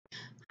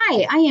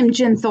Hi, I am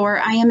Jen Thor.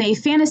 I am a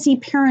fantasy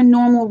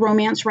paranormal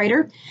romance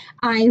writer.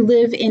 I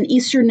live in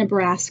eastern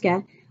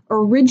Nebraska,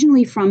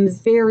 originally from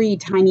very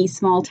tiny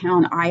small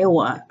town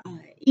Iowa,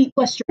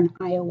 western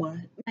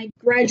Iowa. My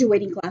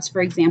graduating class,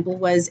 for example,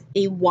 was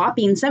a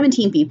whopping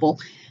 17 people,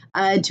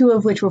 two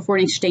of which were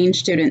foreign exchange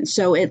students.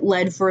 So it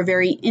led for a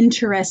very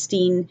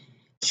interesting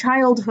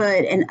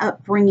childhood and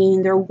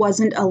upbringing. There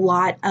wasn't a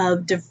lot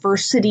of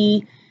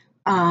diversity,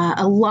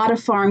 a lot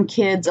of farm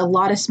kids, a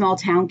lot of small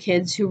town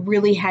kids who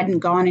really hadn't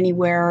gone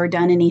anywhere or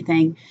done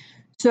anything.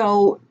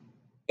 So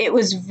it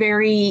was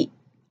very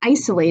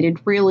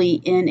isolated, really,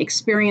 in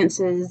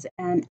experiences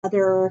and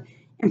other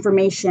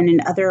information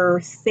and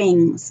other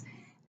things.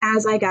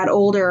 As I got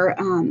older,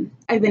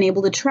 I've been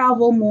able to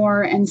travel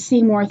more and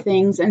see more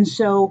things. And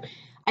so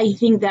I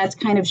think that's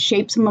kind of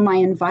shaped some of my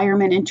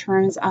environment in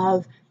terms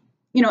of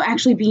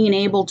actually being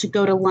able to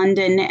go to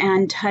London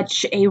and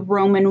touch a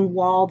Roman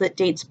wall that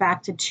dates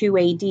back to 2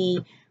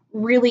 AD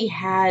really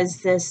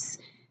has this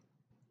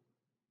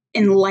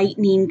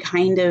enlightening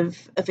kind of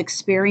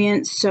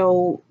experience.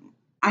 So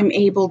I'm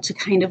able to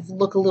kind of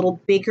look a little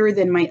bigger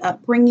than my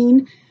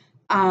upbringing.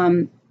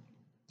 My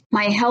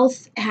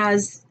health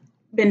has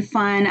been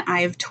fun.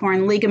 I've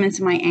torn ligaments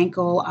in my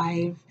ankle.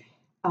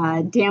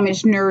 I've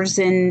damaged nerves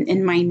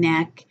in my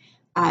neck.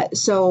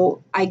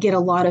 So I get a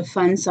lot of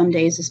fun some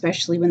days,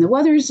 especially when the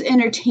weather's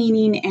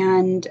entertaining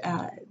and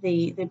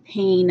the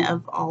pain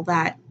of all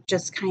that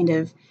just kind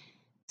of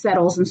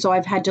settles. And so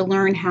I've had to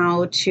learn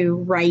how to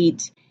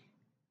write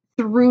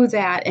through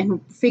that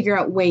and figure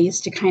out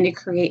ways to kind of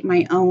create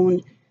my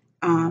own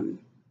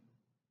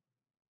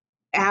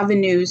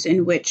avenues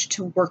in which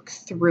to work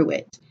through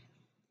it.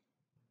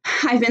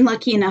 I've been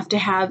lucky enough to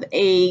have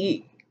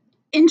a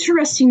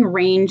interesting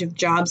range of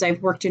jobs.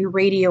 I've worked in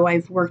radio,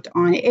 I've worked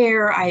on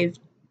air, I've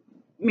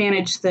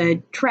managed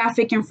the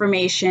traffic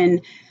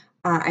information,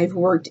 I've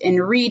worked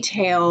in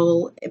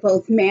retail,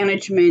 both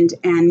management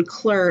and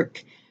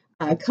clerk,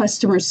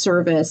 customer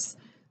service.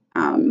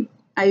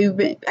 I've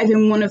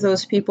been one of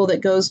those people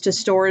that goes to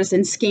stores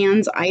and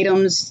scans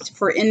items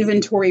for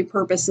inventory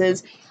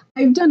purposes.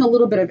 I've done a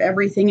little bit of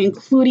everything,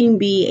 including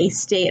be a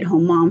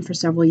stay-at-home mom for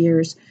several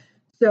years.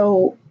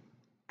 So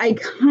I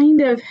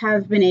kind of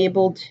have been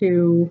able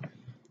to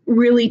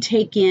really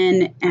take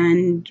in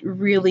and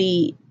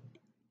really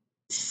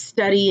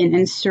study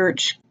and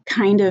search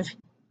kind of,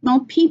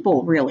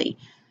 people really.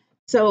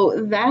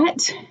 So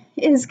that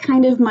is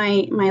kind of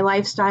my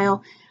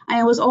lifestyle.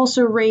 I was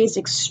also raised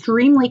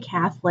extremely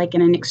Catholic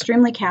in an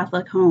extremely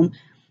Catholic home.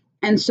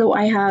 And so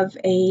I have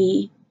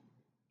a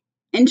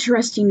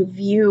interesting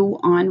view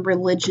on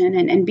religion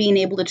and being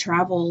able to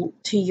travel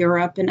to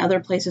Europe and other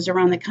places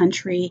around the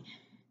country.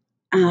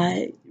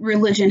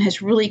 Religion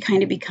has really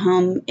kind of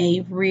become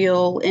a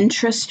real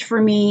interest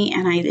for me,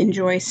 and I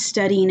enjoy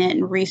studying it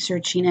and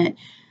researching it.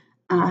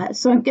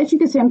 So I guess you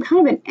could say I'm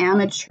kind of an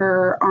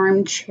amateur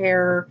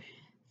armchair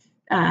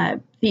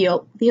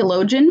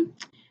theologian,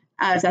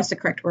 if that's the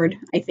correct word,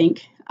 I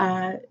think.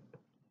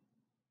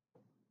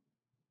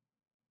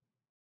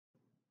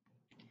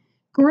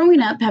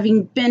 Growing up,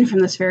 having been from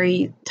this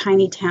very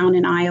tiny town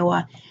in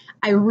Iowa,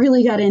 I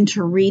really got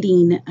into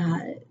reading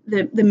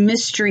the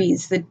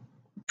mysteries, the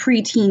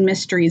preteen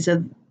mysteries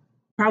of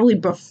probably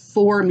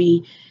before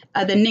me,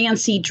 the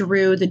Nancy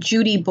Drew, the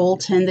Judy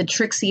Bolton, the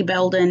Trixie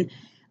Belden.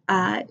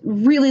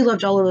 Really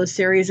loved all of those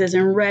series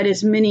and read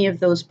as many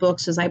of those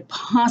books as I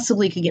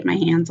possibly could get my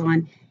hands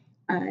on.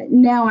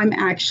 Now I'm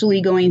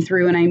actually going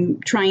through and I'm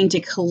trying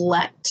to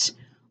collect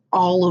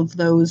all of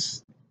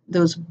those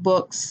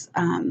books.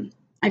 I'm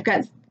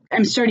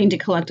starting to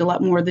collect a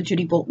lot more of the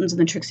Judy Boltons and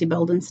the Trixie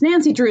Beldens.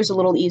 Nancy Drew is a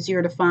little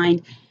easier to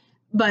find,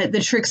 but the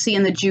Trixie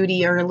and the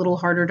Judy are a little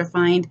harder to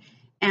find.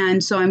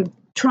 And so I'm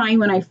trying,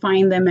 when I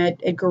find them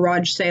at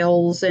garage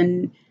sales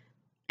and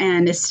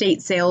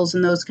estate sales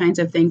and those kinds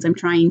of things, I'm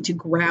trying to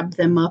grab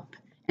them up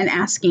and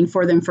asking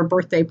for them for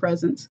birthday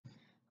presents.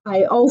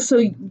 I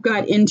also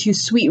got into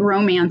sweet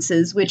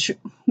romances,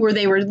 where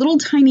they were little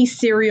tiny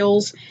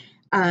serials.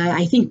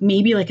 I think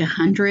maybe like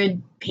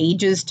 100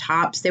 pages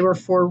tops. They were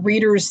for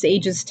readers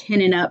ages 10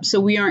 and up. So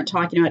we aren't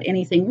talking about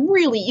anything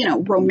really,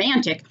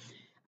 romantic.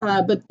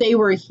 But they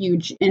were a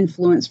huge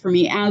influence for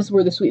me, as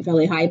were the Sweet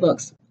Valley High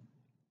books.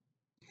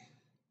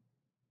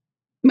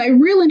 My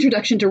real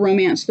introduction to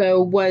romance, though,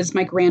 was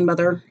my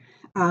grandmother.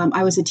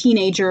 I was a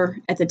teenager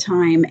at the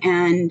time,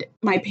 and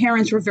my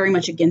parents were very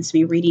much against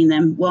me reading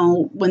them.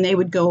 Well, when they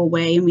would go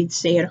away and we'd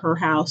stay at her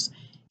house,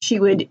 she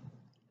would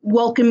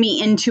welcome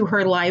me into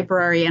her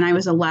library, and I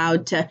was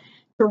allowed to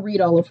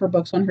read all of her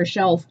books on her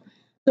shelf.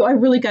 So I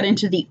really got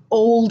into the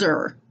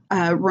older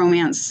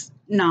romance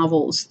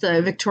novels,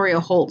 the Victoria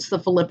Holts, the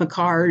Philippa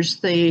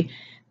Carrs, the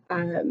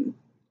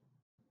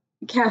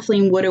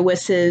Kathleen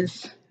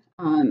Woodiwisses.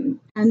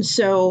 And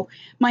so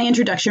my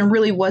introduction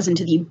really was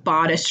into the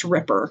bodice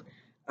ripper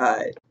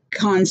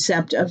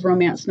concept of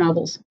romance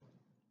novels.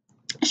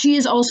 She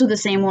is also the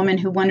same woman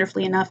who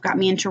wonderfully enough got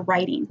me into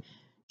writing.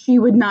 She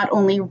would not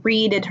only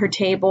read at her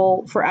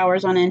table for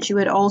hours on end, she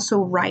would also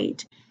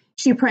write.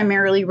 She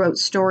primarily wrote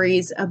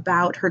stories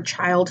about her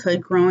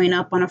childhood growing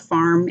up on a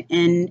farm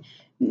in,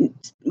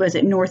 was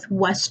it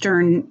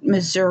northwestern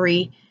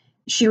Missouri.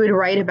 She would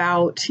write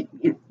about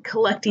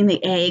collecting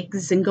the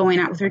eggs and going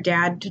out with her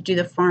dad to do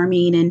the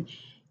farming,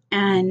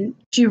 and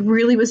she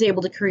really was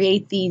able to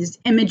create these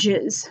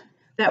images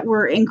that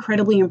were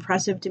incredibly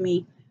impressive to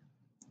me.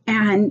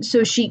 And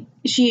so she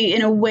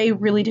in a way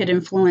really did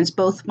influence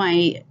both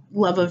my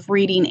love of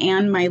reading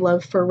and my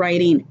love for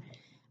writing.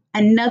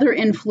 Another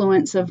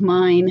influence of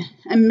mine,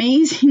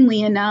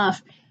 amazingly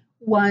enough,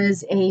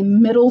 was a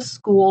middle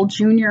school,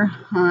 junior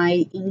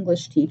high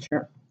English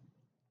teacher.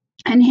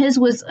 And his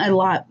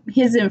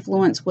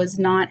influence was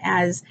not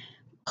as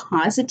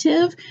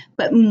positive,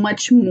 but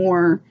much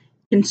more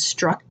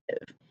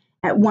constructive.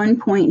 At one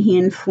point, he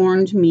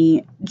informed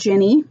me,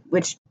 Jenny,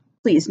 which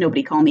please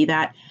nobody call me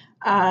that,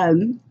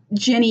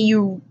 Jenny,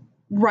 you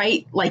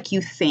write like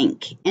you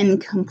think,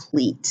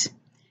 incomplete,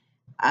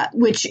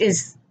 which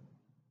is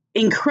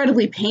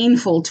incredibly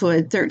painful to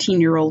a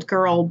 13-year-old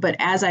girl. But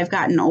as I've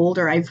gotten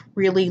older, I've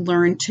really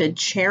learned to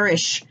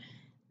cherish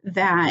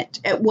that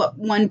at what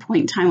one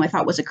point in time I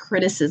thought was a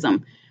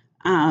criticism,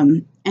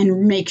 and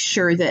make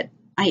sure that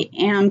I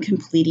am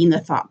completing the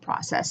thought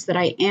process, that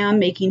I am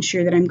making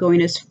sure that I'm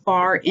going as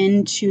far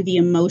into the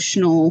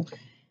emotional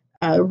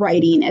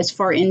writing, as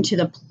far into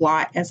the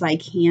plot as I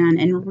can,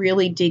 and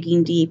really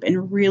digging deep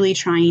and really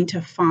trying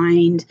to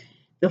find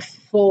the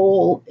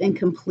full and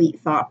complete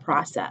thought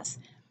process.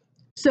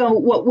 So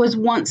what was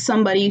once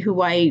somebody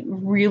who I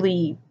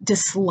really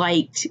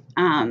disliked,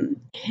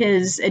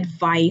 his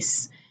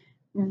advice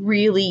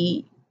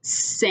really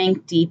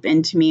sank deep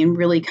into me and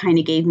really kind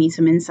of gave me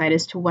some insight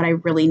as to what I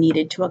really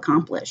needed to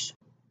accomplish.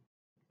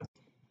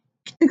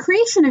 The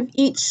creation of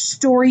each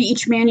story,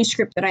 each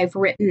manuscript that I've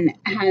written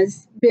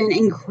has been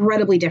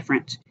incredibly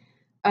different.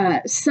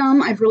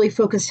 Some I've really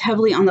focused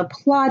heavily on the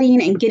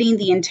plotting and getting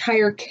the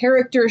entire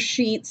character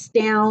sheets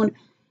down,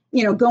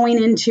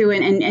 going into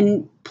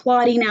and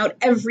plotting out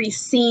every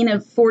scene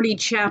of 40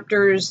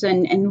 chapters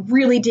and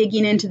really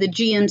digging into the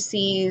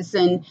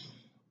GMCs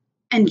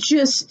and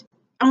just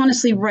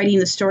honestly writing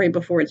the story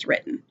before it's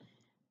written.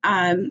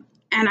 And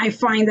I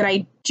find that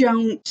I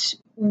don't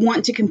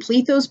want to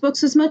complete those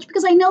books as much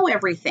because I know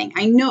everything.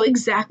 I know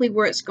exactly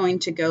where it's going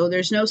to go.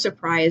 There's no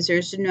surprise.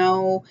 There's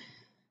no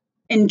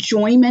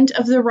enjoyment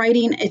of the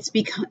writing.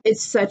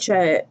 It's such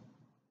a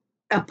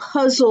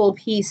puzzle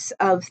piece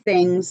of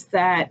things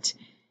that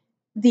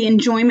the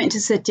enjoyment to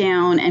sit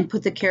down and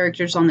put the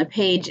characters on the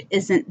page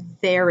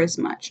isn't there as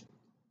much.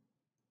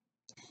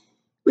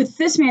 With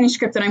this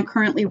manuscript that I'm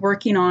currently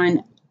working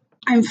on,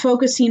 I'm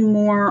focusing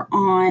more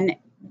on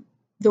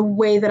the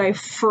way that I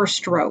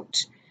first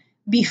wrote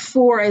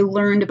before I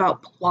learned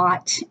about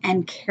plot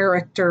and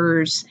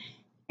characters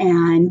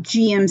and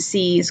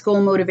GMCs,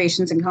 goal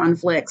motivations and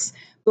conflicts,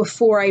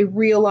 before I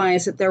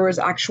realized that there was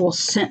actual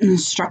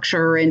sentence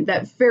structure. And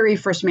that very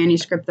first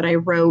manuscript that I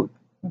wrote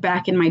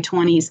back in my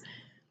 20s,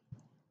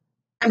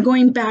 I'm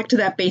going back to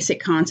that basic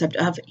concept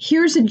of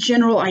here's a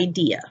general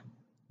idea.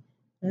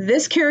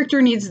 This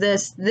character needs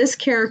this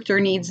character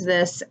needs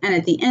this, and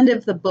at the end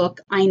of the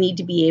book, I need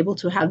to be able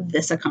to have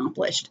this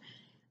accomplished.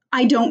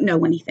 I don't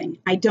know anything.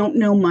 I don't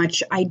know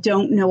much. I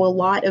don't know a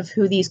lot of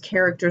who these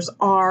characters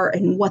are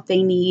and what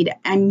they need.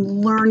 I'm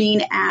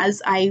learning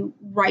as I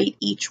write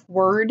each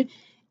word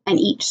and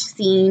each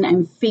scene.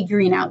 I'm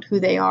figuring out who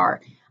they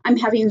are. I'm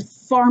having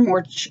far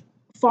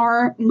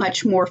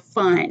much more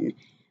fun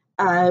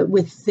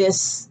with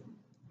this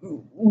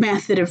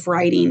method of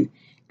writing.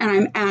 And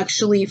I'm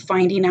actually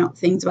finding out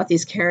things about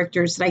these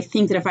characters that I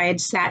think that if I had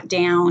sat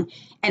down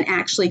and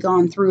actually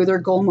gone through their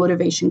goal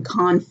motivation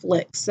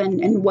conflicts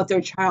and what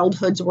their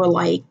childhoods were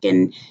like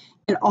and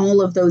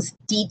all of those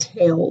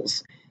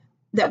details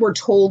that we're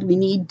told we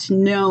need to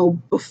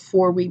know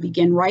before we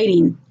begin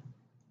writing,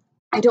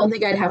 I don't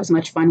think I'd have as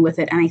much fun with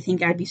it. And I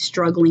think I'd be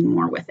struggling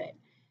more with it.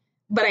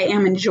 But I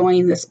am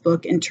enjoying this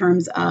book in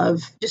terms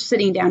of just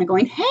sitting down and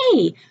going,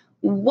 hey,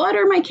 what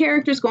are my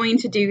characters going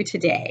to do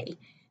today?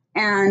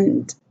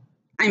 And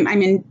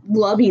I'm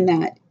loving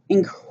that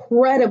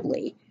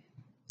incredibly.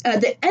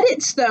 The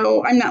edits,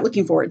 though, I'm not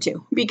looking forward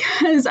to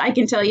because I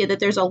can tell you that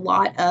there's a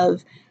lot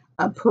of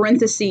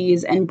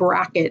parentheses and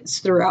brackets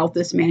throughout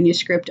this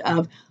manuscript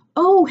of,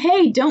 oh,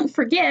 hey, don't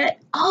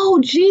forget. Oh,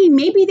 gee,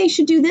 maybe they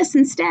should do this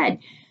instead.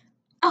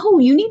 Oh,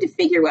 you need to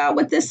figure out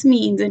what this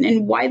means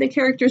and why the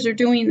characters are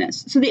doing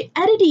this. So the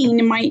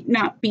editing might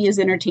not be as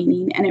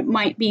entertaining, and it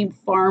might be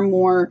far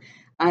more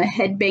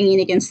head banging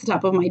against the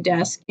top of my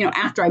desk,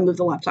 after I move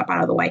the laptop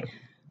out of the way.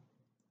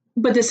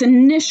 But this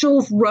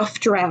initial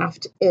rough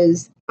draft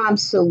is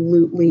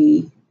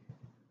absolutely,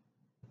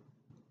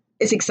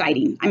 it's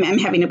exciting. I'm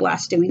having a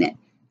blast doing it.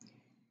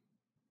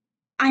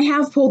 I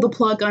have pulled the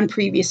plug on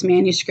previous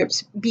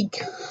manuscripts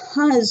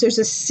because there's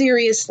a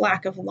serious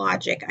lack of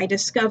logic. I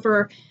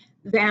discover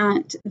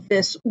that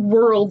this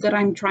world that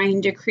I'm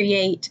trying to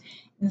create,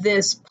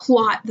 this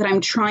plot that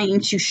I'm trying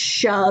to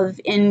shove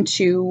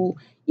into,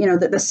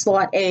 the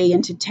slot A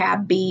into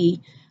tab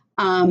B,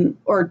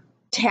 or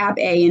tab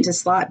A into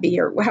slot B,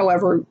 or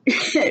however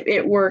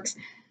it works.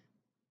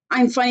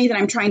 I'm funny that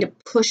I'm trying to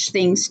push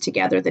things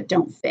together that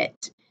don't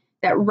fit,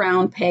 that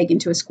round peg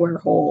into a square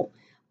hole.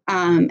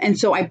 And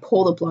so I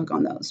pull the plug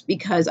on those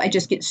because I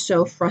just get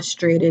so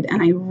frustrated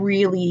and I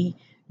really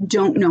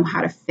don't know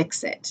how to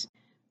fix it.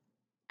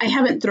 I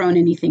haven't thrown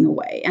anything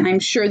away, and I'm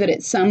sure that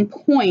at some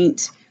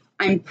point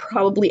I'm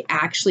probably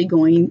actually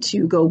going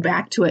to go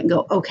back to it and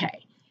go,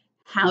 okay,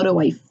 how do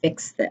I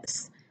fix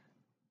this?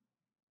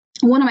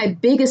 One of my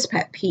biggest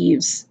pet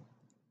peeves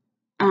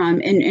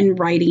in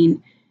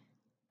writing,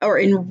 or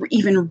in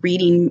even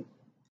reading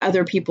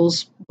other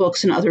people's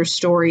books and other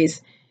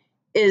stories,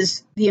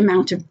 is the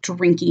amount of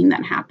drinking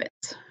that happens.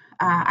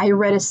 I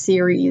read a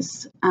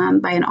series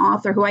by an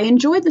author who I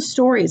enjoyed the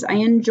stories. I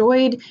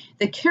enjoyed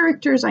the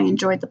characters. I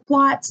enjoyed the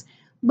plots.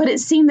 But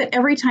it seemed that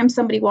every time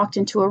somebody walked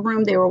into a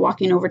room, they were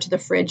walking over to the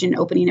fridge and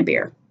opening a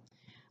beer.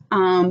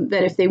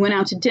 That if they went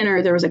out to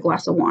dinner, there was a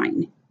glass of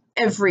wine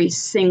every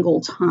single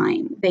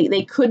time.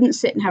 They couldn't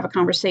sit and have a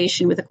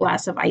conversation with a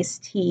glass of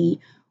iced tea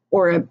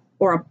or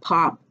a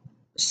pop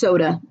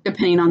soda,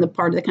 depending on the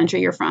part of the country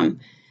you're from.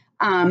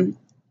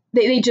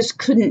 They just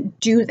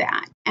couldn't do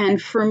that.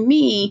 And for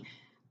me,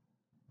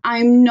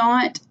 I'm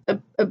not a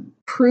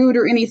prude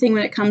or anything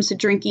when it comes to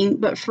drinking,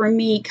 but for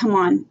me, come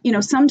on,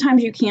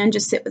 sometimes you can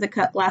just sit with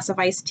a glass of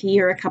iced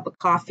tea or a cup of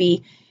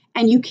coffee,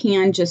 and you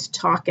can just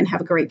talk and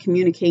have a great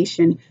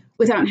communication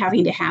without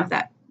having to have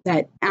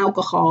that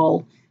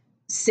alcohol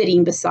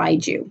sitting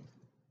beside you.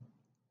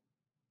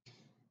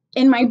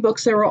 In my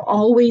books, there will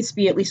always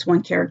be at least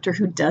one character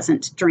who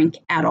doesn't drink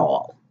at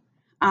all.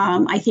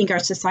 I think our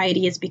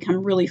society has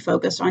become really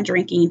focused on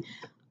drinking.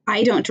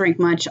 I don't drink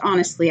much,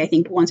 honestly. I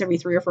think once every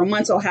 3 or 4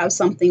 months I'll have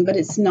something, but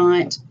it's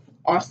not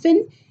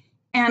often.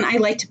 And I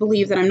like to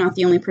believe that I'm not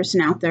the only person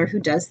out there who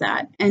does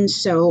that. And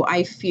so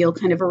I feel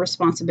kind of a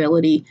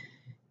responsibility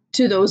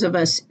to those of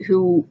us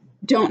who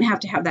don't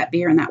have to have that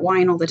beer and that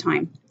wine all the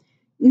time.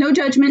 No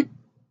judgment.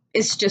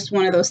 It's just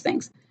one of those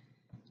things.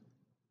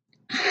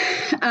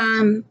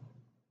 I'm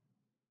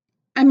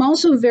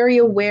also very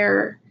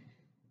aware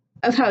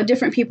of how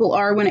different people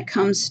are when it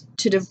comes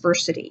to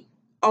diversity,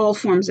 all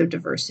forms of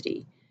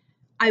diversity.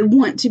 I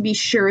want to be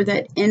sure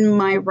that in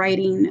my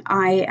writing,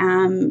 I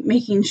am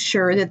making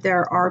sure that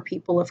there are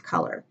people of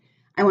color.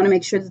 I want to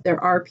make sure that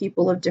there are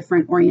people of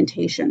different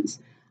orientations.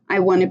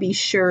 I want to be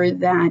sure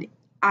that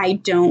I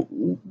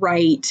don't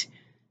write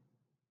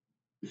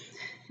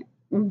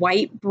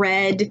white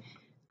bread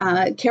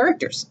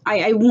characters.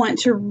 I want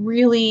to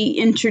really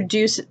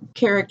introduce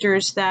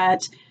characters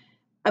that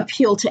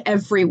appeal to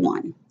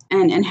everyone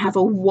and have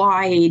a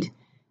wide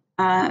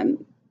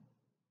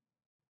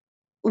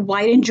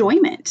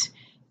enjoyment,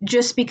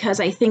 just because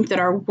I think that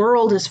our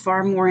world is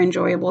far more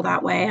enjoyable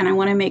that way. And I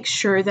want to make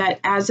sure that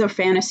as a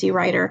fantasy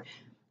writer,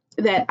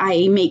 that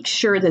I make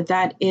sure that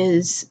that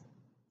is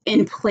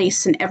in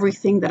place in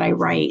everything that I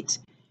write.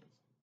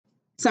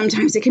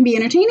 Sometimes it can be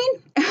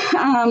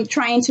entertaining,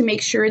 trying to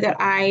make sure that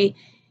I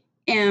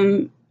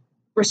am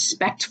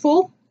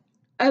respectful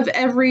of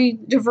every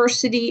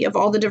diversity, of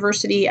all the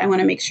diversity. I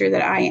want to make sure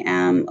that I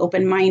am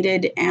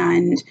open-minded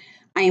and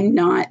I am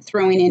not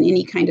throwing in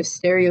any kind of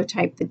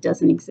stereotype that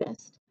doesn't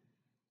exist.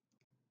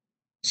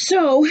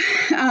 So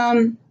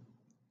I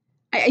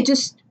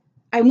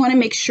want to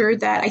make sure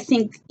that I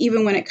think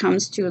even when it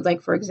comes to,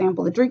 like, for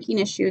example, the drinking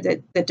issue,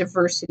 that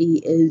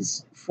diversity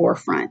is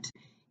forefront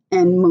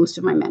in most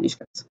of my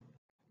manuscripts.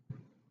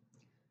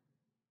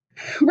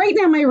 Right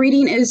now, my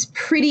reading is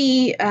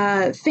pretty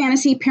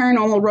fantasy,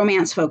 paranormal,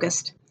 romance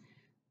focused.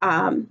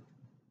 And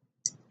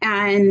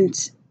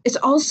it's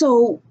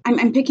also,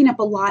 I'm picking up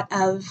a lot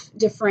of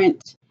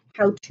different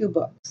how-to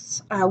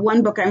books.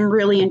 One book I'm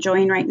really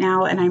enjoying right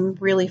now and I'm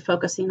really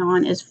focusing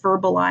on is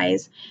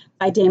Verbalize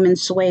by Damon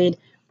Suede.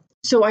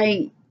 So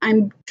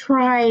I'm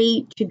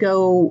trying to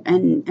go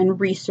and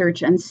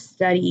research and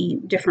study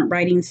different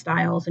writing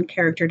styles and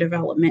character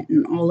development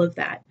and all of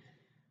that.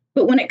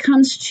 But when it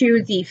comes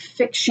to the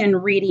fiction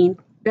reading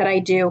that I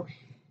do,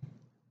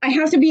 I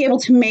have to be able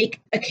to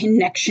make a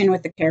connection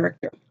with the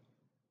character.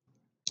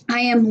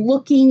 I am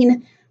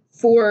looking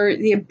for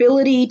the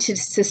ability to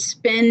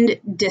suspend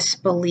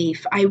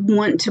disbelief. I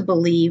want to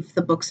believe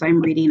the books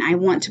I'm reading. I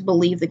want to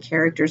believe the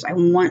characters. I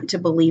want to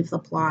believe the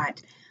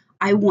plot.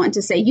 I want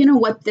to say, you know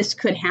what, this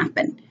could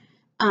happen.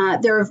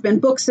 There have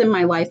been books in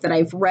my life that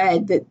I've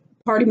read that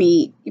part of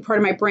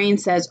my brain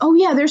says, oh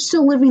yeah, they're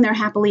still living their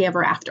happily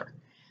ever after.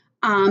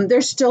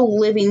 They're still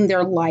living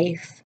their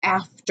life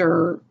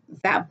after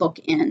that book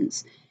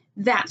ends.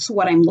 That's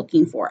what I'm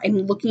looking for.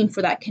 I'm looking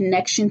for that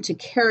connection to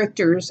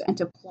characters and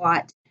to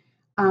plot.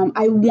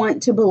 I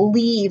want to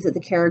believe that the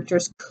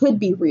characters could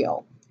be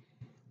real.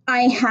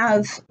 I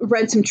have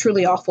read some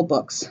truly awful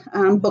books,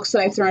 books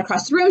that I've thrown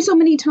across the room so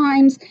many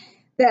times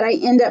that I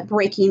end up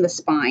breaking the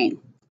spine.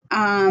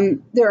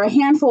 There are a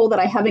handful that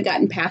I haven't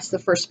gotten past the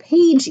first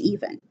page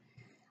even.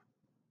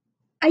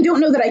 I don't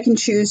know that I can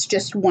choose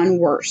just one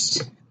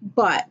worst,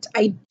 but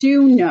I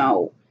do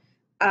know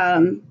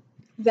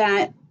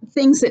that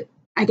things that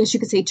I guess you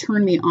could say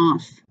turn me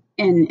off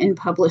in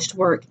published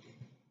work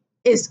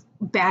is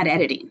bad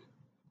editing.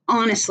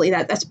 Honestly,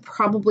 that's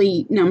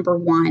probably number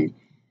one.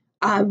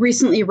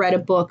 Recently read a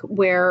book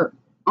where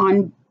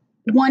on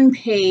one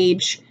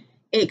page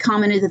it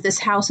commented that this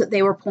house that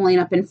they were pulling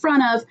up in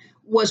front of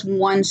was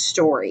one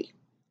story.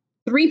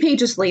 3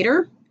 pages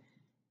later,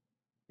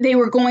 they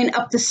were going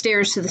up the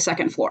stairs to the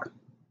second floor.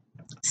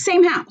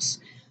 Same house.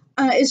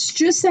 It's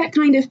just that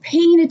kind of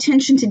paying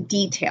attention to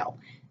detail,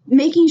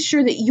 making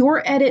sure that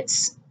your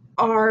edits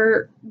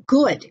are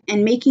good,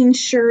 and making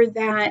sure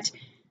that,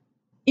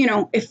 you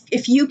know,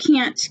 if you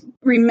can't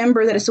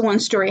remember that it's a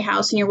one-story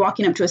house and you're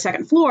walking up to a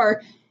second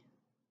floor,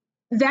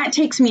 that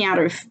takes me out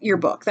of your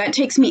book. That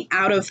takes me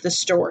out of the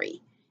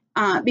story,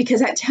 because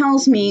that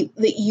tells me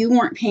that you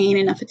weren't paying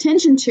enough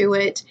attention to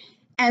it.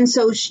 And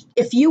so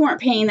if you weren't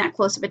paying that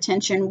close of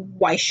attention,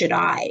 why should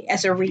I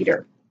as a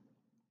reader?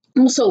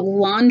 Also,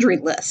 laundry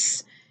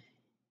lists.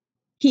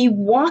 He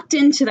walked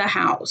into the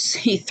house,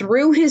 he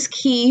threw his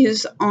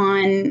keys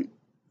on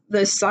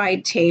the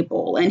side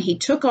table, and he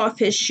took off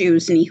his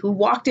shoes, and he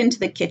walked into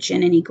the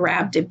kitchen and he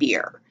grabbed a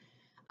beer.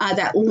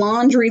 That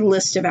laundry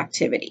list of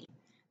activity,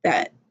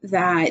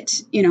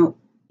 that you know,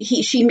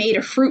 she made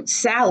a fruit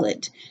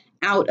salad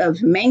out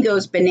of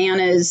mangoes,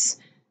 bananas,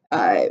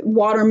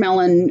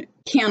 watermelon,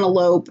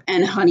 cantaloupe,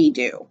 and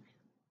honeydew.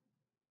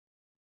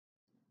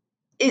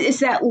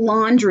 It's that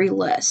laundry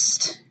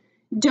list.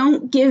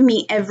 Don't give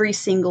me every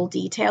single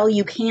detail.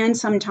 You can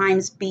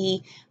sometimes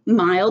be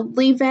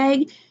mildly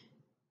vague.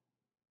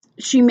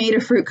 She made a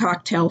fruit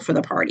cocktail for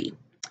the party.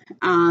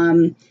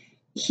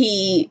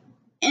 He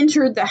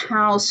entered the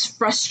house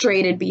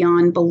frustrated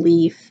beyond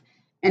belief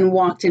and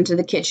walked into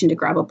the kitchen to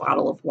grab a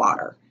bottle of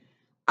water.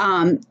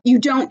 You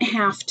don't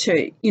have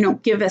to, you know,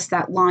 give us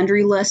that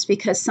laundry list,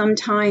 because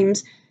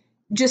sometimes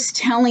just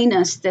telling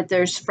us that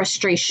there's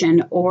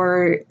frustration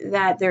or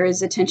that there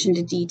is attention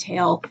to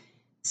detail,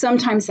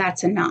 sometimes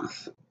that's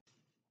enough.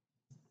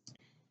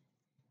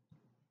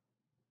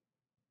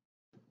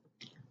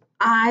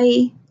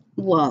 I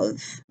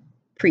love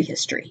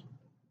prehistory.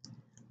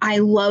 I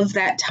love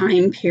that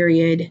time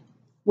period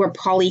where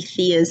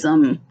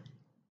polytheism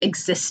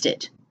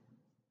existed.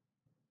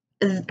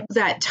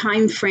 That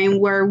time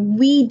frame where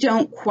we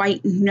don't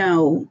quite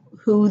know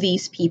who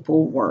these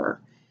people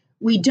were.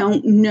 We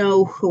don't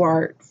know who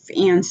our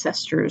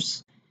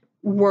ancestors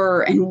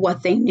were and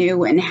what they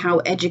knew and how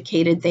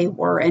educated they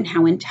were and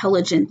how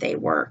intelligent they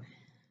were.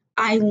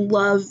 I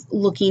love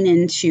looking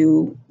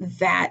into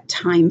that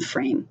time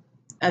frame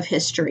of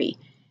history,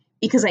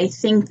 because I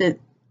think that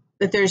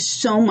there's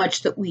so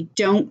much that we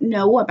don't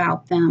know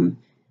about them,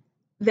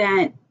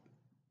 that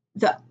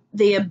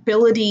the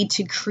ability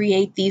to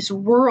create these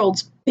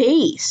worlds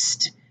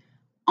based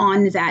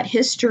on that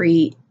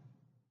history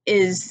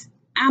is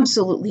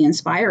absolutely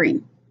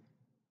inspiring.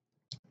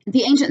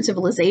 The ancient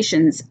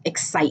civilizations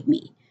excite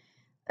me.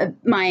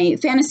 My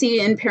fantasy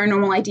and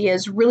paranormal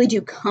ideas really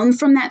do come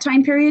from that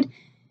time period.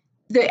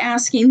 The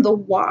asking the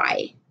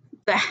why,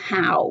 the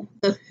how,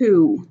 the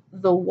who,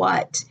 the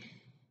what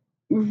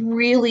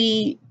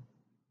really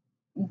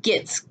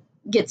gets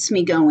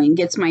me going,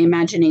 gets my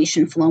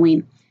imagination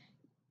flowing.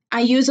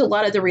 I use a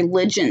lot of the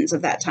religions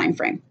of that time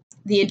frame.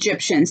 The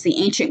Egyptians, the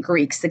ancient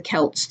Greeks, the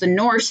Celts, the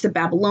Norse, the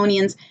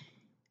Babylonians.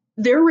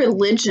 Their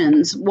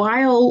religions,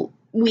 while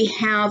we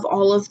have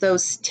all of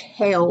those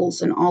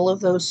tales and all of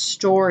those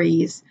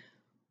stories,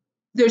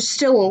 there's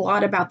still a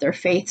lot about their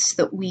faiths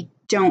that we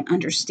don't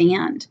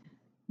understand.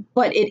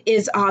 But it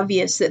is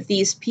obvious that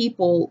these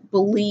people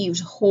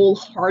believed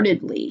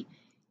wholeheartedly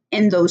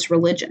in those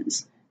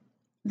religions.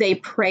 They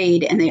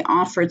prayed and they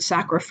offered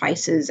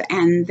sacrifices,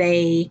 and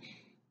they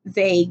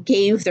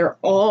gave their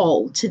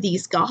all to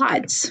these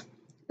gods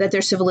that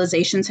their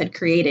civilizations had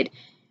created.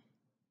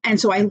 And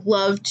so I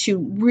love to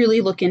really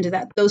look into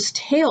that. Those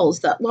tales,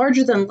 that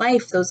larger than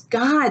life, those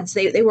gods,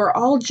 they were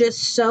all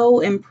just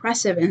so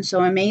impressive and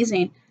so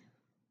amazing.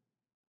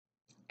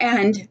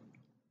 And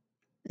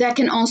that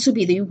can also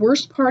be the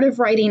worst part of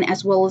writing,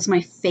 as well as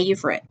my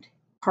favorite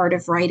part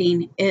of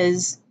writing,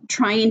 is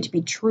trying to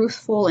be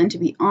truthful and to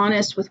be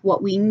honest with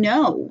what we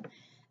know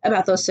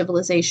about those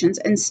civilizations,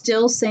 and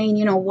still saying,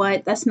 you know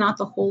what, that's not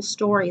the whole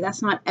story.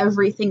 That's not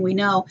everything we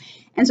know.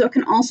 And so it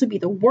can also be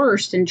the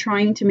worst in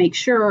trying to make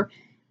sure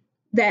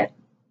that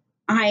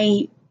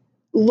I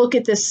look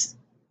at this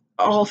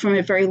all from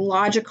a very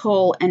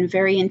logical and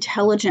very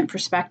intelligent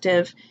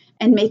perspective,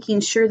 and making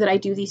sure that I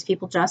do these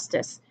people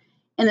justice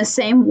in the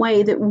same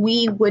way that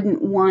we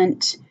wouldn't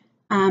want,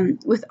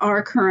 with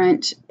our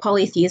current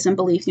polytheism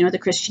belief, you know, the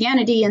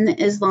Christianity and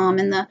the Islam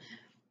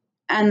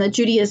and the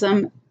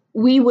Judaism,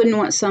 we wouldn't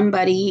want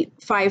somebody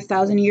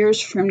 5,000 years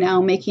from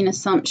now making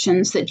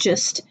assumptions that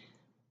just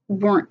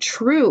weren't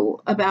true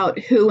about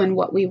who and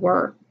what we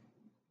were.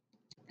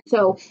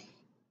 So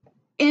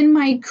in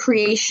my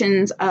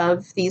creations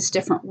of these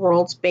different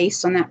worlds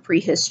based on that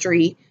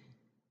prehistory,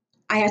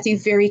 I have to be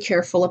very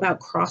careful about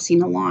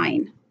crossing a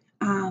line.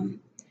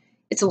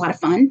 It's a lot of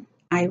fun.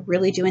 I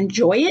really do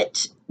enjoy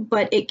it,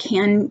 but it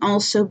can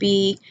also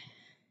be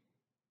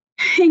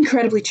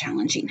incredibly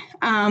challenging.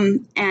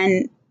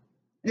 And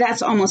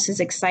that's almost as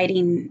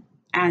exciting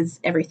as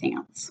everything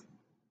else?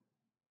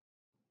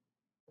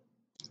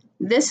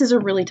 This is a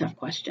really tough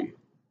question.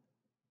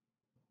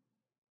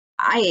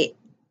 I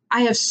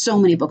have so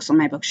many books on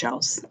my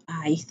bookshelves.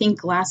 I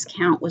think last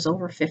count was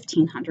over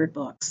 1,500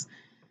 books.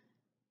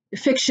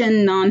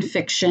 Fiction,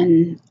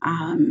 nonfiction,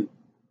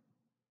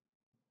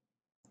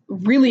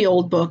 really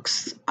old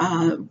books,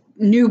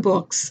 new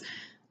books.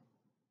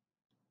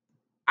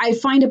 I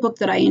find a book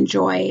that I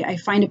enjoy. I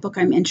find a book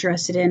I'm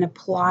interested in, a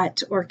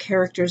plot or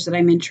characters that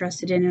I'm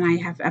interested in, and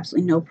I have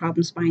absolutely no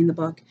problems buying the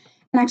book.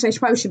 And actually, I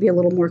probably should be a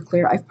little more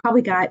clear. I've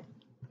probably got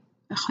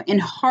in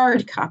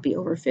hard copy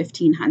over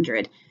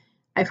 1,500.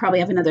 I probably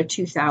have another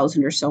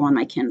 2,000 or so on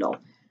my Kindle.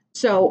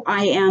 So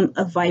I am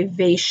a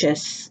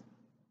vivacious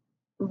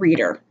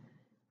reader.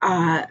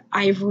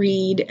 I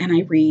read and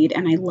I read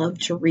and I love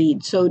to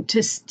read. So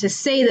to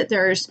say that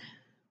there's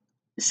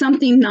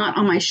something not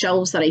on my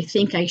shelves that I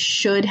think I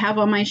should have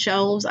on my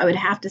shelves, I would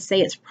have to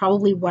say it's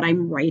probably what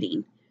I'm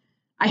writing.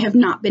 I have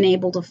not been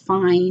able to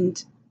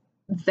find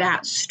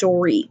that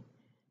story.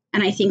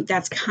 And I think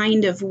that's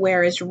kind of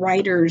where, as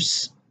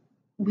writers,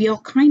 we'll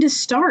kind of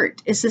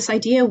start, is this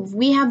idea of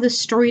we have this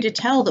story to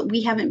tell that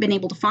we haven't been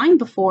able to find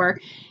before.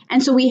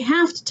 And so we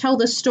have to tell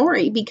this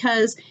story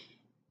because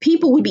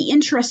people would be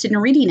interested in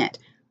reading it.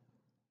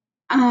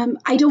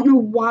 I don't know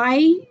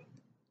why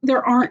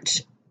there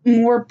aren't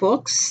more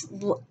books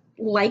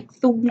like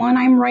the one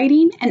I'm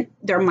writing, and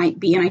there might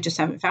be, and I just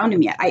haven't found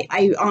them yet.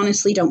 I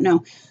honestly don't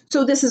know.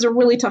 So this is a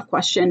really tough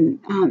question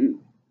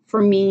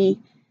for me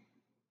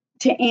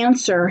to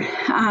answer.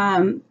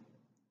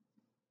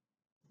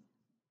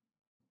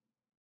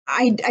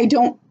 I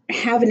don't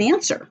have an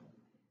answer.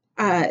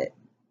 And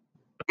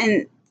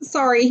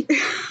sorry.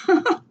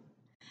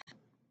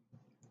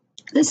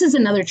 This is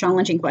another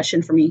challenging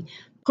question for me,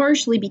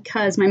 partially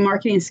because my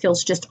marketing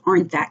skills just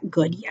aren't that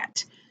good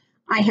yet.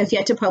 I have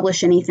yet to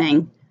publish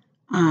anything.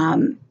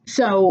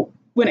 So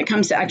when it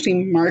comes to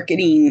actually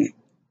marketing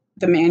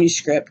the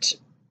manuscript,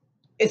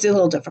 it's a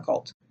little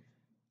difficult.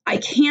 I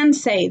can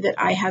say that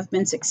I have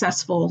been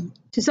successful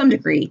to some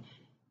degree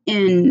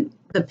in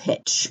the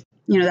pitch,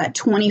 that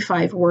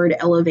 25-word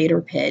elevator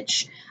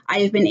pitch. I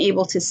have been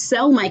able to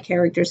sell my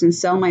characters and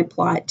sell my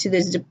plot to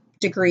the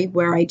degree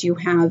where I do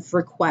have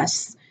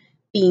requests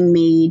being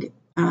made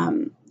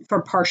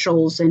for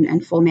partials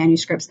and full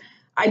manuscripts.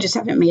 I just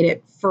haven't made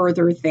it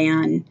further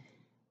than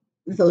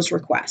those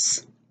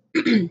requests.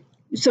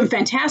 Some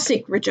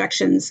fantastic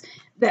rejections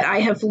that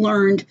I have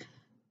learned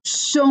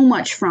so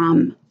much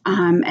from,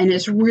 and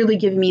it's really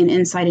given me an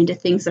insight into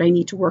things that I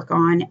need to work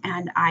on.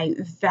 And I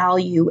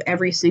value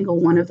every single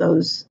one of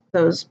those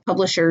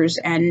publishers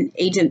and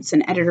agents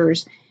and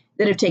editors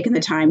that have taken the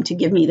time to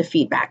give me the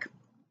feedback.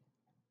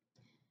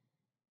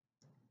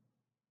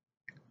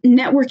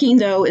 Networking,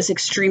 though, is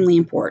extremely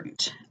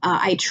important.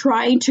 I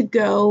try to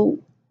go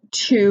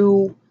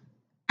to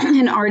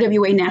an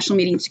RWA national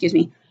meeting,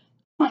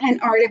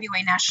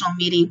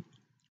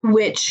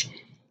 which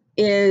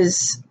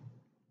is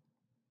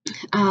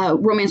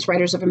Romance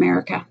Writers of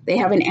America. They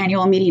have an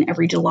annual meeting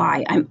every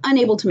July. I'm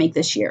unable to make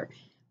this year,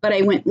 but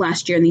I went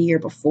last year and the year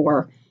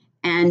before.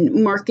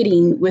 And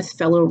marketing with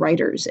fellow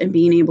writers and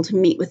being able to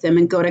meet with them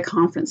and go to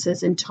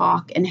conferences and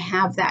talk and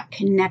have that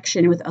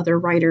connection with other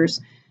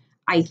writers,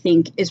 I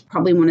think is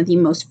probably one of the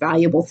most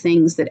valuable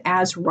things that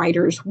as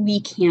writers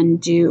we can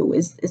do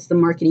is the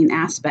marketing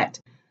aspect.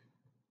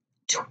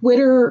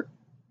 Twitter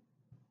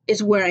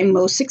is where I'm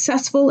most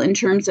successful in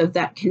terms of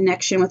that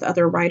connection with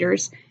other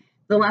writers.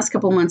 The last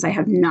couple months I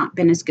have not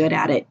been as good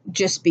at it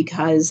just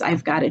because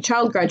I've got a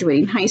child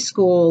graduating high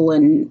school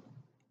and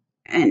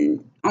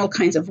all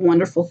kinds of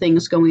wonderful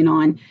things going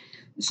on.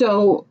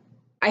 So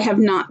I have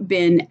not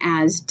been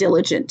as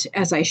diligent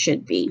as I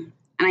should be.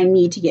 And I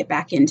need to get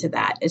back into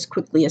that as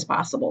quickly as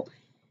possible.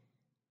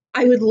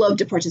 I would love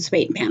to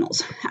participate in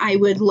panels. I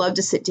would love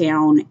to sit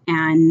down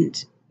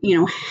and,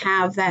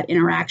 have that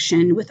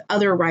interaction with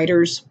other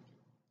writers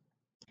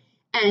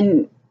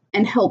and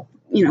help,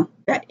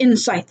 that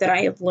insight that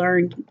I have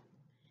learned,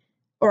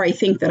 or I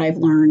think that I've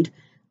learned.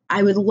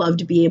 I would love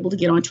to be able to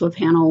get onto a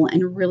panel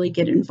and really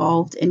get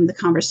involved in the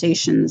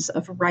conversations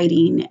of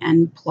writing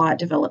and plot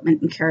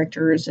development and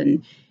characters.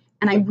 And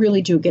I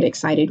really do get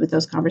excited with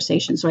those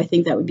conversations. So I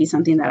think that would be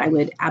something that I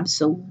would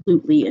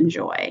absolutely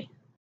enjoy.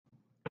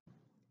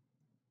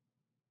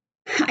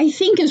 I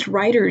think as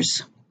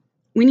writers,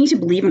 we need to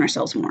believe in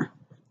ourselves more.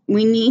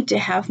 We need to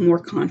have more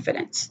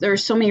confidence. There are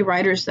so many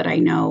writers that I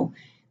know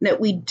that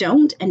we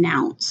don't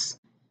announce.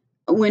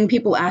 When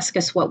people ask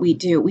us what we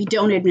do, we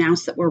don't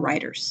announce that we're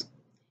writers.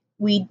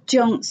 We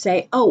don't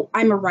say, oh,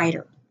 I'm a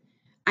writer.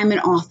 I'm an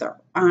author.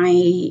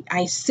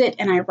 I sit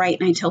and I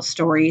write and I tell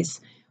stories.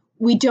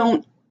 We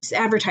don't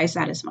advertise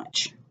that as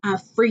much.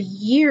 For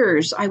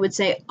years, I would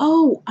say,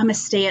 oh, I'm a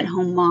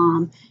stay-at-home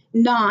mom,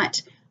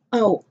 not,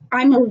 oh,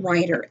 I'm a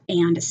writer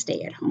and a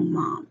stay-at-home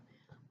mom.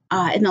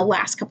 In the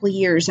last couple of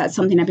years, that's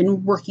something I've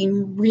been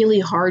working really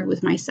hard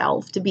with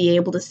myself to be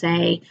able to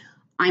say,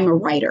 I'm a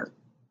writer,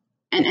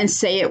 and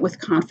say it with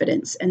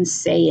confidence and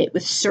say it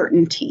with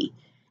certainty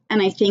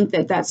And I think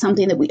that that's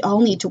something that we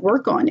all need to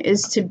work on,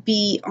 is to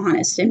be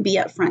honest and be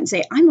upfront and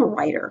say, I'm a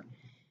writer.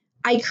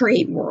 I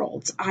create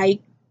worlds. I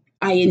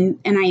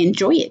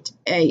enjoy it.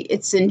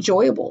 It's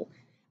enjoyable.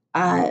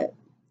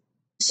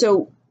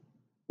 So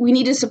we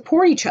need to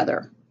support each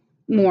other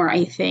more,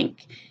 I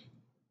think.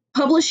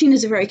 Publishing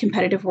is a very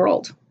competitive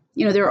world.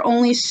 There are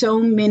only so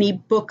many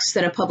books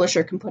that a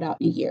publisher can put out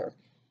in a year.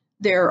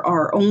 There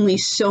are only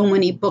so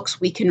many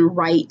books we can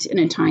write in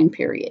a time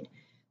period.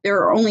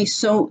 There's only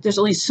so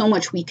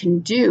much we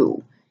can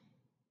do.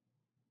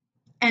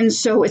 And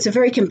so it's a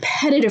very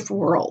competitive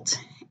world,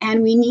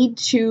 and we need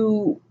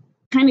to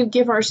kind of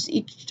give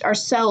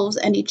ourselves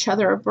and each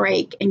other a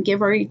break and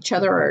give each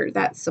other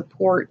that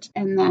support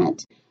and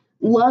that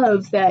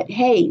love that,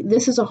 hey,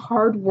 this is a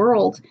hard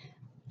world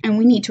and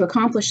we need to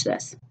accomplish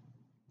this.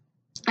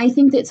 I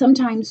think that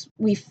sometimes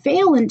we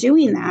fail in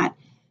doing that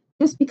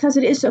just because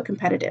it is so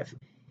competitive.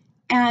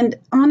 And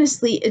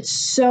honestly, it's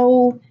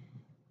such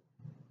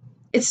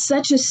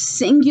a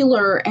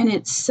singular and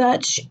it's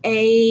such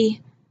a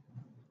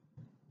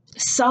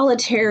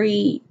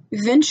solitary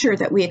venture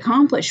that we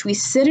accomplish. We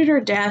sit at our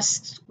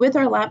desks with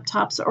our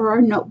laptops or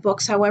our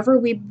notebooks, however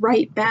we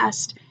write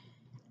best,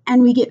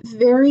 and we get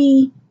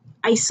very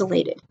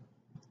isolated.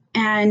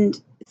 And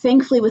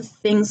thankfully, with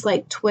things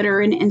like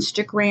Twitter and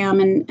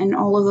Instagram and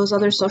all of those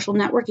other social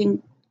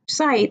networking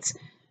sites,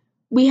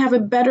 we have a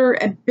better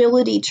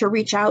ability to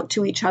reach out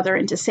to each other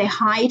and to say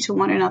hi to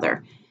one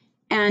another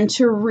and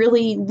to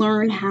really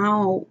learn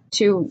how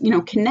to,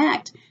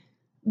 connect.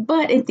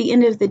 But at the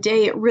end of the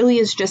day, it really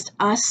is just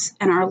us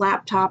and our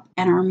laptop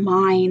and our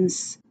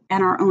minds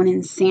and our own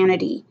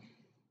insanity.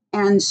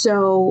 And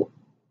so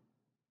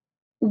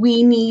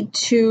we need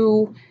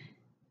to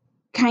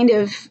kind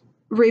of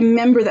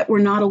remember that we're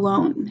not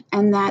alone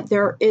and that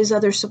there is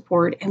other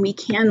support and we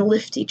can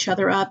lift each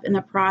other up in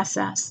the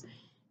process.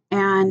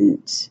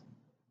 And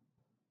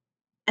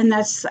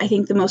that's, I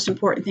think, the most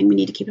important thing we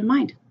need to keep in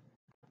mind.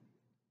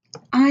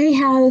 I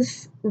have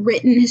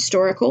written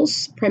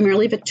historicals,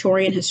 primarily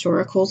Victorian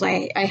historicals.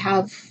 I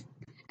have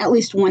at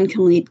least one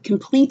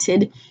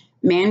completed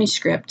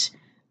manuscript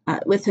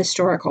with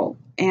historical,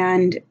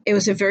 and it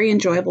was a very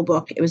enjoyable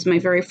book. It was my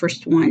very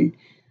first one.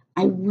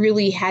 I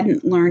really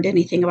hadn't learned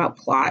anything about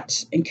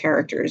plot and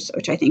characters,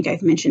 which I think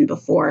I've mentioned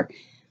before.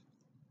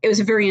 It was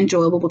a very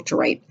enjoyable book to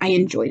write. I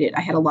enjoyed it.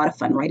 I had a lot of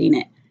fun writing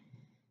it.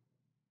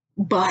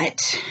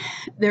 But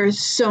there's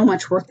so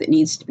much work that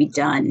needs to be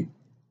done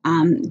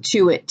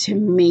to it to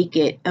make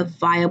it a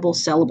viable,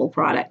 sellable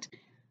product.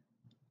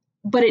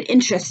 But it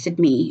interested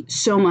me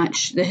so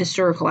much, the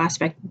historical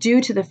aspect, due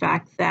to the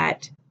fact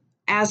that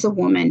as a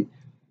woman,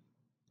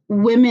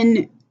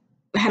 women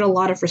had a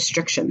lot of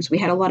restrictions. We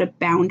had a lot of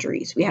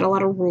boundaries. We had a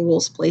lot of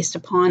rules placed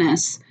upon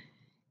us.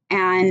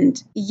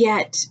 And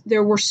yet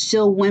there were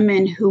still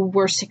women who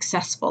were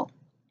successful,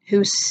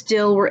 who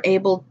still were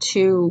able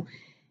to,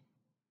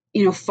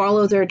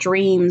 follow their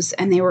dreams,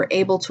 and they were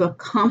able to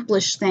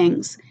accomplish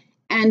things.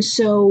 And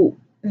so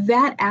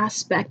that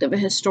aspect of a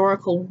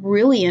historical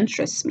really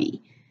interests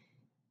me.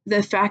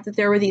 The fact that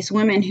there were these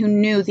women who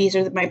knew these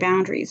are my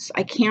boundaries.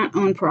 I can't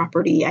own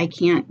property. I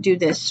can't do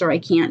this or I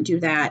can't do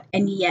that.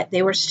 And yet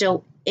they were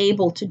still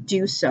able to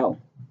do so.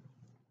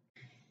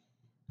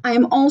 I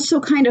am also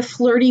kind of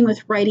flirting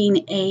with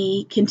writing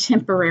a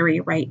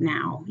contemporary right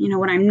now.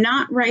 When I'm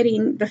not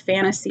writing the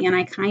fantasy and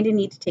I kind of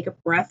need to take a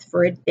breath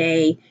for a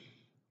day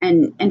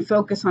and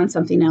focus on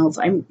something else,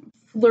 I'm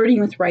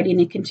flirting with writing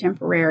a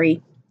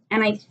contemporary.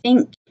 And I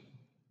think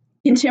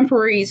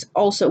contemporaries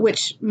also,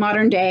 which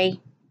modern day,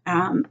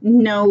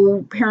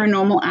 no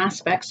paranormal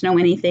aspects, no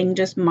anything,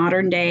 just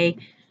modern day.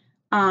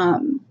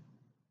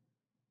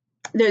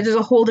 There's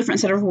a whole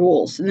different set of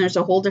rules and there's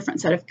a whole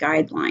different set of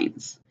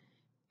guidelines.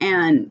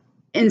 And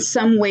in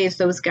some ways,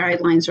 those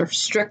guidelines are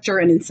stricter,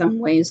 and in some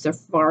ways, they're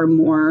far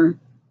more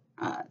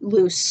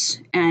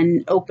loose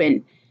and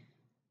open.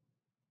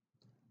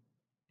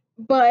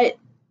 But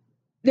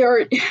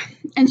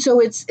so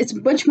it's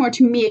much more,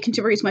 to me, a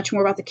contemporary is much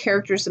more about the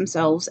characters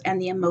themselves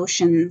and the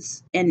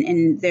emotions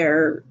in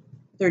their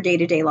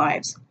day-to-day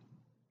lives.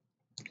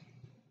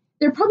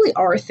 There probably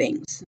are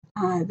things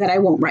that I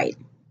won't write,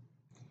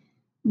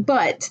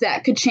 but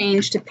that could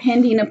change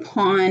depending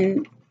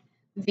upon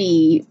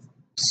the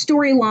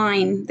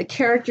storyline, the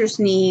character's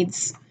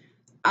needs.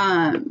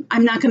 I'm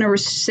not going to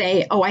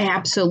say, I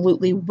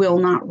absolutely will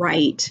not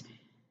write.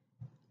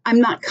 I'm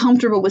not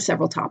comfortable with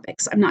several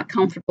topics. I'm not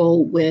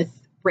comfortable with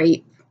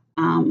rape,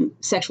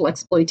 sexual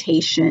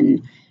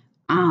exploitation.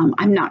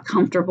 I'm not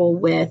comfortable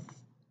with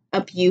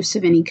abuse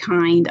of any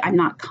kind. I'm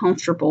not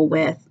comfortable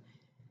with.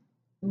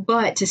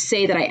 But to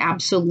say that I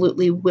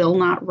absolutely will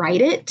not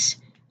write it,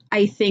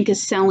 I think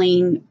is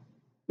selling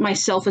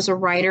myself as a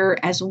writer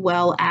as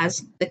well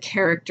as the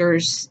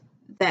characters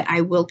that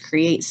I will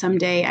create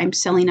someday. I'm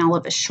selling all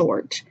of it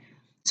short.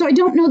 So I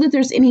don't know that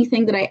there's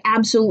anything that I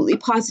absolutely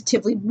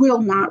positively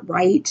will not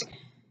write,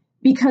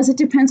 because it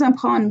depends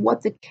upon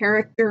what the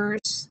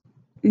characters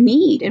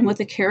need and what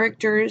the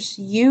characters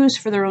use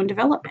for their own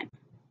development.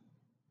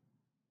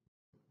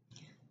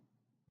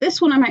 this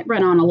one I might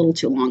run on a little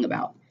too long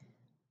about.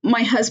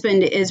 My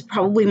husband is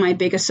probably my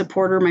biggest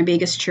supporter, my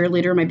biggest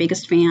cheerleader, my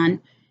biggest fan.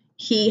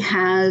 He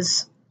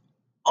has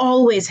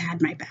always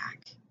had my back.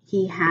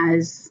 He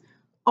has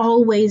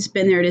always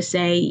been there to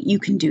say, you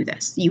can do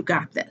this. You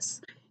got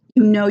this.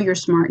 You know you're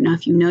smart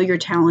enough. You know you're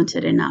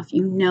talented enough.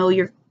 You know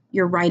your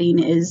writing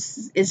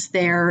is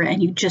there,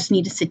 and you just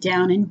need to sit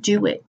down and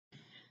do it.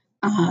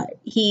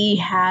 He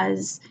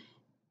has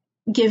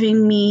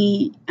given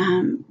me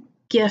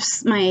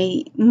gifts.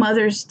 My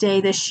Mother's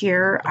Day this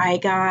year, I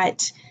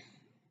got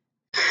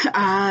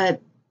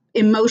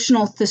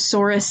emotional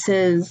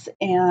thesauruses,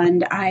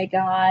 and I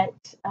got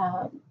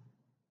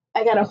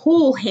a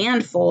whole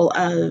handful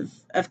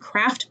of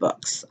craft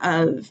books,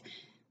 of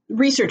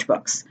research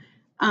books,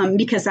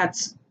 because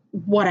that's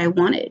what I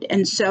wanted.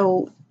 And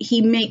so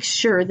he makes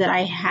sure that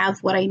I have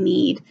what I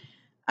need.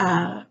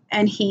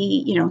 And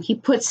he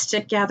puts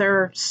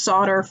together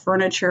solder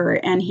furniture,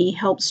 and he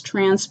helps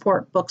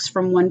transport books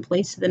from one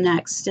place to the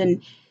next.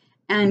 And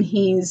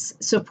he's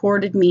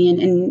supported me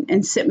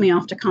and sent me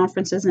off to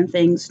conferences and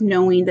things,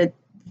 knowing that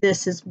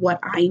this is what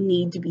I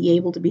need to be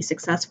able to be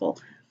successful.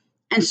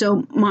 And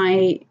so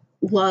my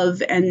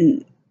love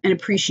and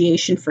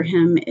appreciation for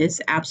him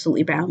is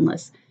absolutely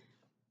boundless.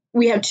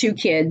 We have 2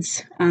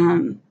 kids,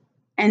 and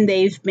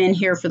they've been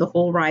here for the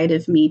whole ride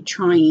of me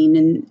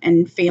trying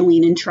and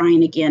failing and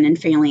trying again and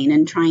failing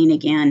and trying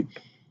again.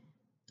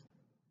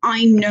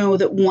 I know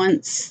that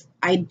once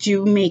I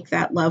do make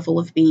that level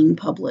of being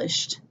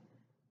published,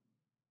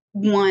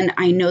 one,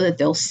 I know that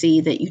they'll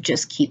see that you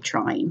just keep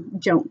trying.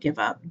 Don't give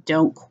up.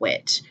 Don't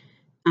quit.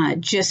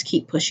 Just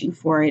keep pushing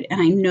for it.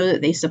 And I know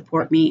that they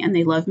support me and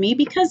they love me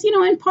because,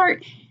 in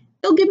part,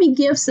 they'll give me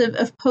gifts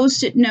of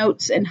Post-it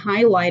notes and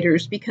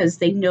highlighters because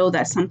they know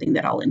that's something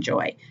that I'll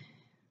enjoy.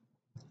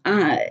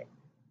 I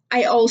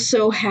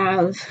also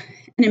have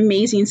an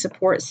amazing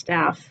support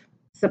system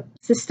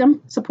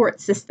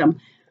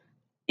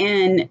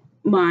in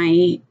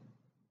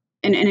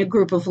a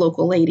group of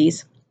local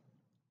ladies.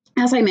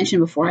 As I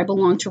mentioned before, I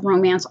belong to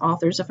Romance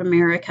Authors of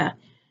America.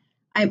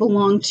 I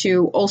belong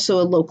to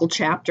also a local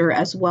chapter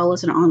as well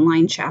as an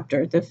online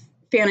chapter, the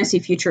Fantasy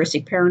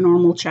Futuristic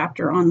Paranormal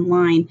chapter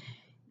online,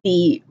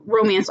 the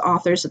Romance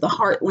Authors of the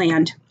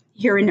Heartland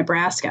here in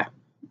Nebraska.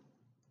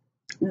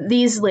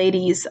 These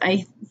ladies,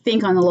 I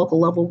think on the local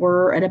level,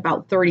 we're at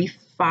about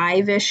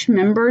 35-ish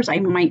members. I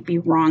might be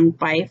wrong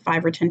by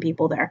 5 or 10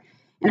 people there.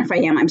 And if I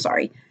am, I'm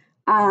sorry.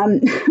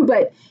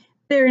 But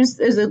there's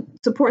a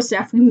support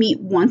staff. We meet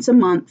once a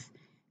month,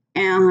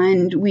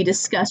 and we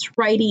discuss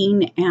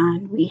writing,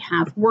 and we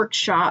have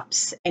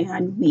workshops,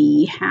 and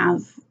we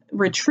have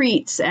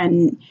retreats,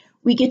 and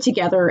we get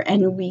together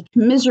and we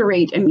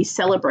commiserate and we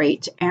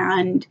celebrate,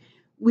 and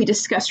we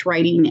discuss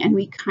writing, and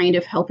we kind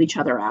of help each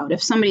other out.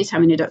 If somebody's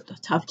having a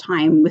tough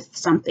time with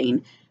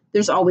something,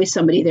 there's always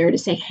somebody there to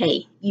say,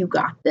 hey, you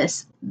got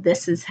this.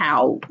 This is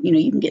how,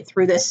 you can get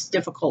through this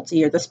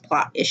difficulty or this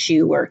plot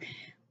issue, or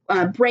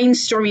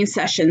brainstorming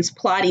sessions,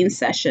 plotting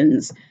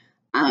sessions.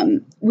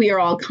 We are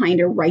all kind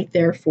of right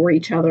there for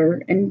each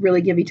other and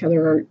really give each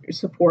other our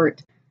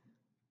support.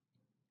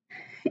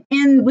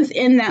 And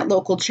within that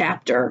local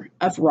chapter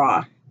of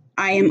RAW,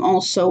 I am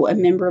also a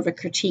member of a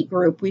critique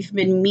group. We've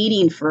been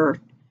meeting for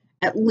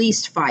at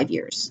least 5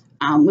 years.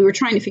 We were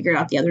trying to figure it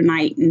out the other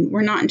night, and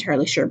we're not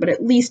entirely sure, but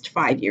at least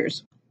 5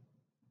 years.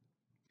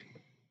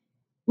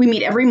 We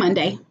meet every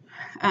Monday.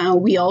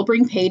 We all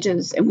bring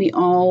pages, and we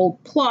all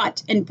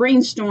plot and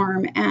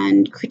brainstorm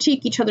and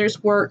critique each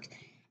other's work.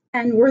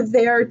 And we're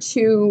there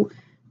to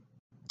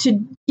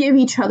give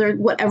each other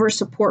whatever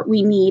support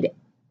we need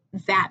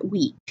that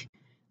week.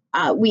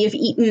 We have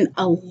eaten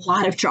a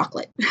lot of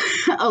chocolate,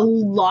 a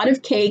lot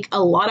of cake,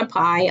 a lot of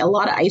pie, a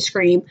lot of ice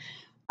cream,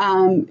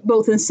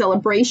 both in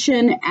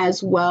celebration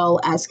as well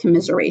as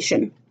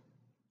commiseration.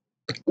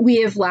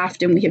 We have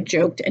laughed and we have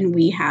joked, and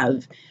we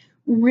have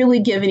really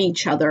given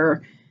each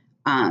other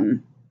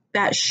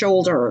that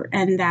shoulder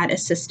and that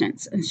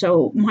assistance. And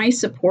so my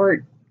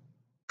support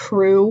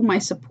crew, my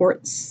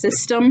support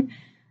system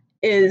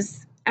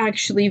is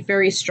actually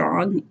very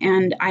strong,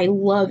 and I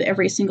love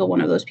every single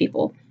one of those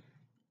people.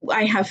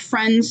 I have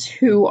friends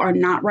who are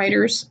not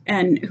writers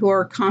and who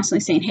are constantly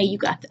saying, hey, you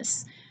got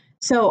this.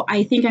 So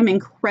I think I'm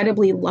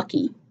incredibly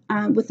lucky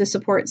with the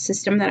support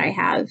system that I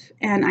have.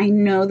 And I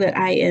know that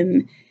I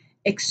am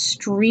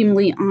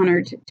extremely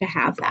honored to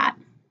have that.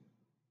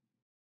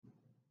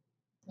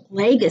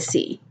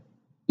 Legacy.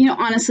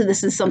 Honestly,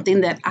 this is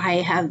something that I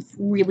have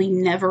really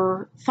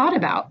never thought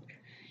about.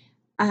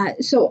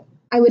 So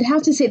I would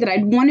have to say that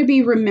I'd want to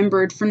be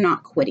remembered for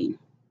not quitting,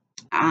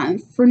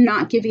 for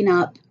not giving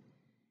up,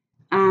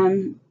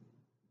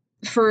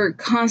 for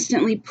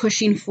constantly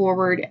pushing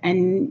forward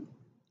and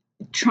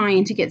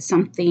trying to get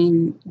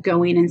something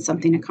going and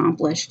something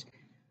accomplished.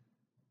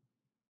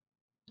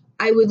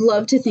 I would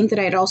love to think that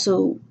I'd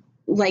also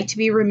like to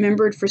be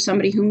remembered for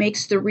somebody who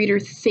makes the reader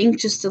think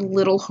just a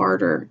little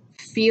harder,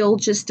 feel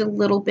just a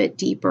little bit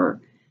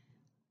deeper.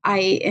 I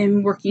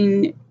am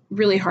working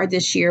really hard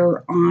this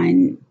year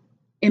on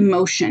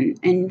emotion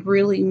and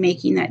really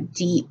making that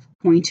deep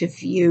point of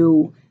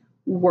view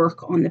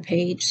work on the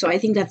page. So I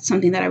think that's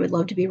something that I would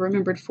love to be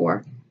remembered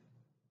for.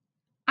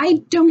 I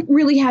don't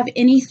really have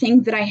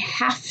anything that I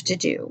have to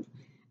do.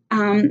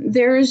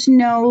 There's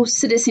no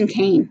Citizen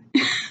Kane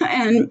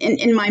and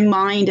in my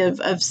mind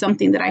of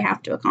something that I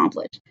have to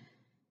accomplish.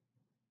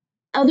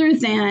 Other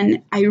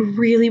than I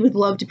really would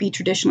love to be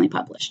traditionally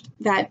published.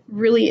 That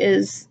really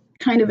is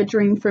kind of a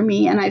dream for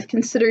me, and I've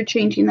considered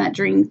changing that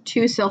dream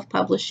to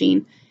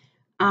self-publishing.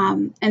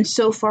 And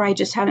so far, I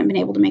just haven't been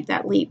able to make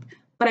that leap.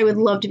 But I would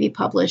love to be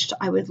published.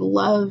 I would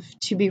love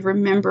to be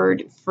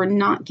remembered for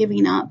not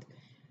giving up.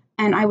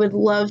 And I would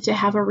love to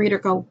have a reader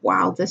go,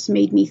 wow, this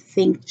made me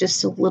think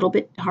just a little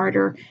bit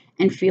harder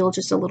and feel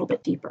just a little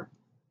bit deeper.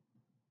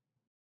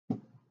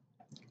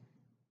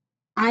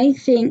 I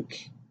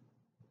think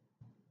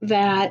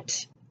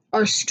that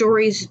our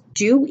stories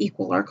do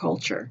equal our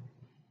culture.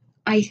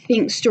 I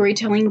think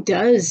storytelling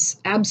does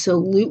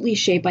absolutely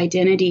shape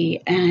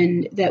identity,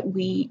 and that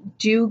we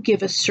do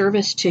give a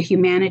service to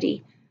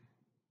humanity.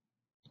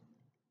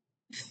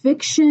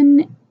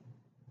 Fiction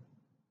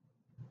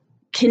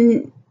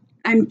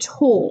I'm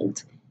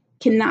told,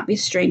 cannot be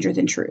stranger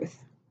than truth.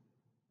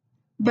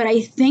 But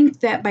I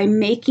think that by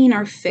making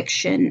our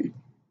fiction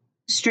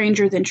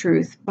stranger than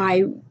truth,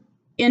 by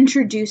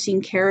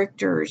introducing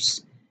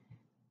characters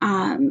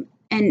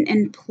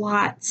and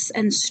plots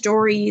and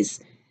stories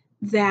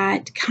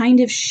that kind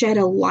of shed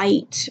a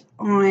light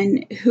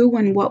on who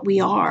and what we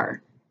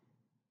are,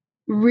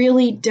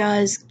 really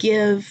does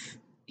give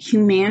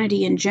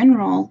humanity in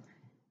general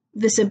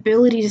this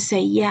ability to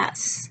say,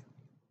 yes,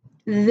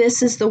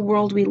 this is the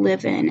world we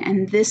live in,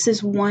 and this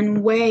is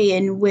one way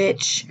in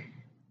which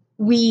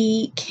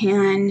we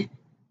can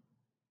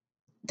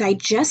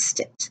digest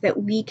it,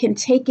 that we can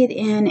take it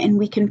in and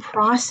we can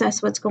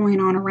process what's going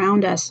on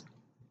around us.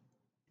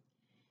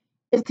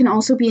 It can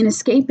also be an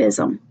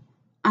escapism,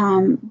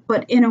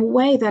 but in a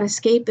way that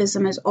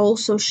escapism is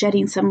also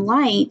shedding some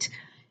light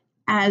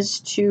as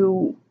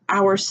to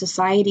our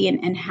society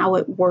and how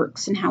it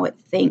works and how it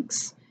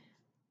thinks.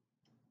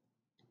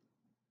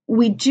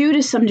 We do,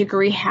 to some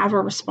degree, have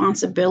a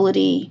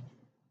responsibility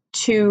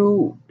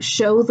to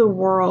show the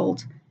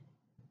world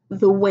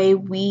the way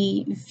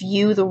we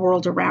view the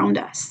world around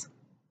us.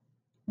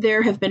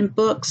 There have been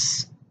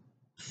books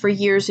for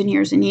years and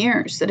years and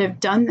years that have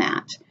done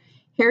that.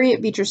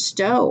 Harriet Beecher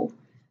Stowe,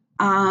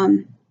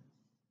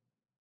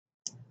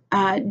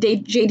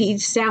 J.D.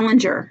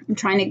 Salinger, I'm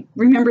trying to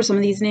remember some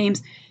of these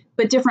names,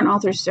 but different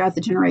authors throughout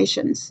the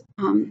generations.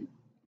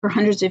 For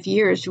hundreds of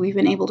years, we've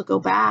been able to go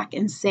back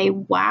and say,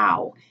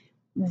 wow,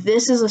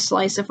 this is a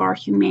slice of our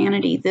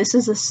humanity. This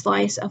is a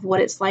slice of what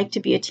it's like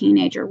to be a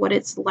teenager, what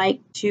it's like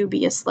to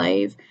be a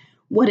slave,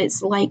 what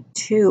it's like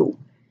to.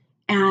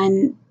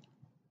 And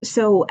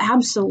so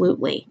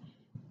absolutely,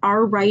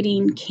 our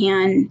writing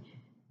can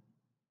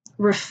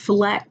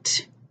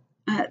reflect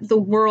the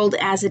world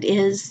as it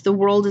is. The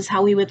world is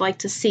how we would like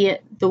to see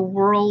it. The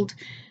world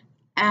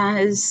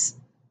as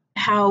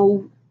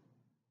how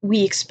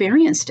we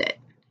experienced it.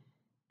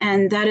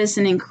 And that is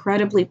an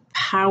incredibly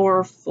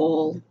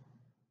powerful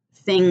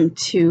thing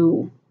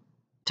to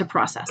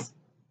process.